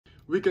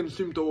We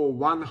consumed over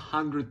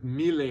 100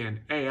 million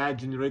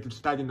AI-generated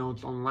study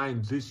notes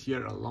online this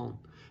year alone.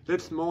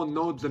 That's more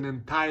notes than an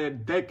entire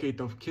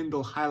decade of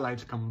Kindle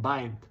highlights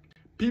combined.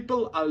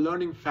 People are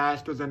learning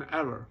faster than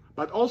ever,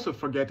 but also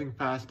forgetting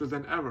faster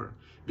than ever,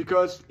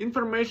 because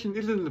information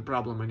isn't the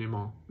problem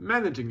anymore,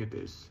 managing it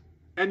is.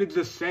 And it's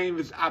the same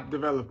with app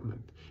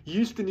development. You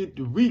used to need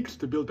weeks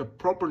to build a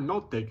proper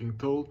note-taking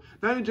tool,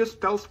 now you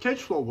just tell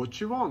Sketchflow what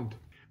you want.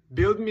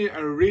 Build me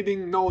a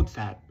reading notes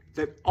app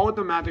that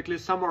automatically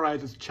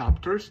summarizes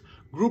chapters,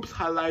 groups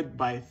highlight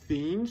by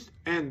themes,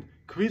 and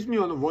quiz me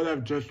on what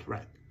I've just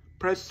read.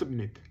 Press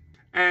submit.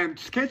 And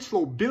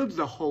Sketchflow builds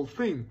the whole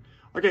thing.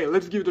 Okay,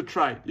 let's give it a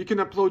try. You can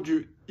upload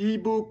your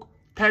ebook,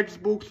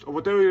 textbooks, or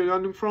whatever you're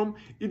learning from.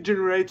 It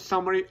generates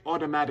summary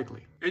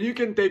automatically. And you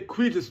can take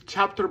quizzes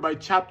chapter by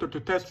chapter to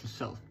test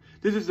yourself.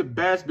 This is the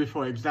best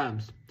before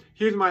exams.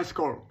 Here's my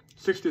score,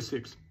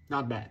 66,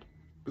 not bad.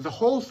 The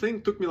whole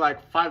thing took me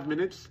like 5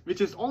 minutes,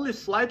 which is only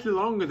slightly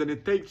longer than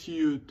it takes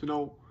you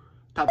to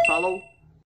tap follow.